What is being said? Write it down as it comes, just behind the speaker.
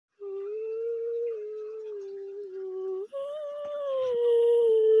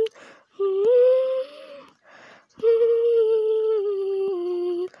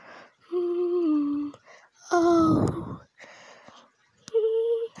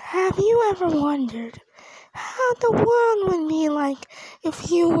Have you ever wondered how the world would be like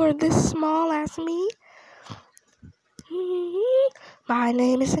if you were this small as me? My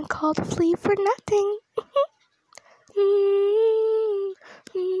name isn't called Flea for nothing.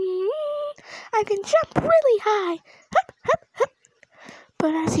 I can jump really high,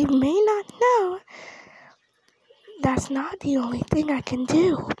 but as you may not know, that's not the only thing I can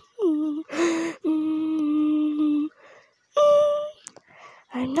do.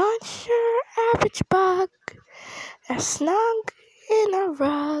 I'm not your average bug, as snug in a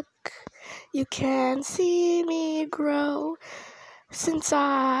rug. You can see me grow since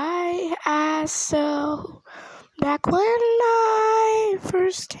I asked so. Back when I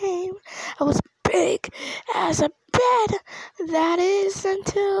first came, I was big as a bed. That is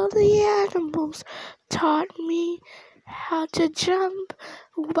until the animals taught me how to jump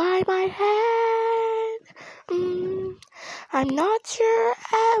by my head. I'm not your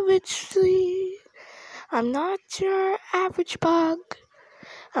average flea. I'm not your average bug.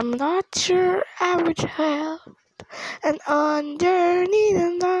 I'm not your average hell. And underneath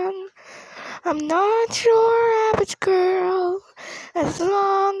the lung, I'm not your average girl, as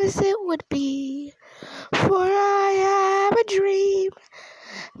long as it would be. For I have a dream.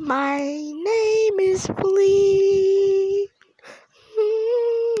 My name is Flea.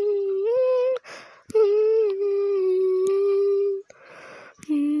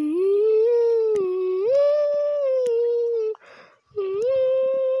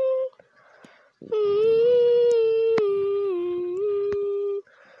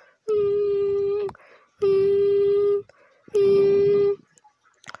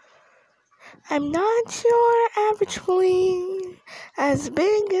 I'm not your average flea, as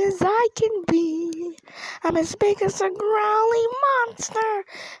big as I can be. I'm as big as a growly monster,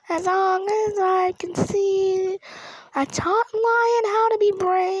 as long as I can see. I taught lion how to be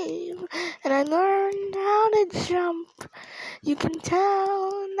brave, and I learned how to jump. You can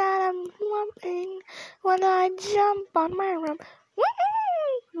tell that I'm lumping when I jump on my rump.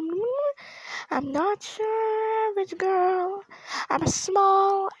 I'm not your average girl. I'm as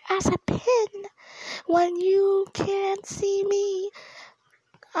small as a pin. When you can't see me,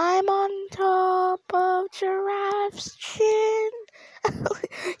 I'm on top of giraffe's chin.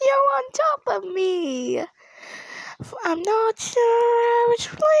 You're on top of me. I'm not your average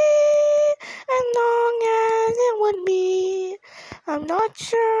flea, as long as it would be. I'm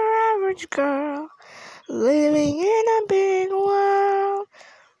not your average girl, living in a big world.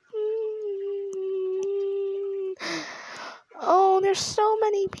 Oh, there's so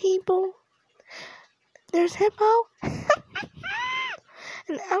many people. There's hippo, an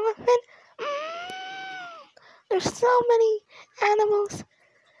elephant. There's so many animals,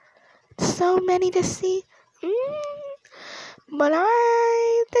 so many to see. But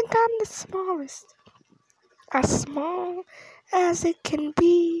I think I'm the smallest, as small as it can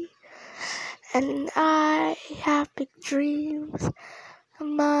be. And I have big dreams.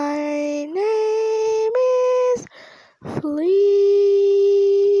 My name is Flea.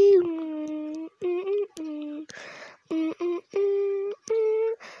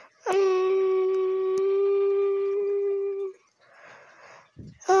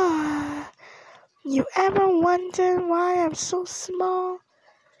 You ever wonder why I'm so small?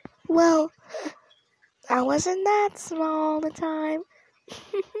 Well, I wasn't that small all the time.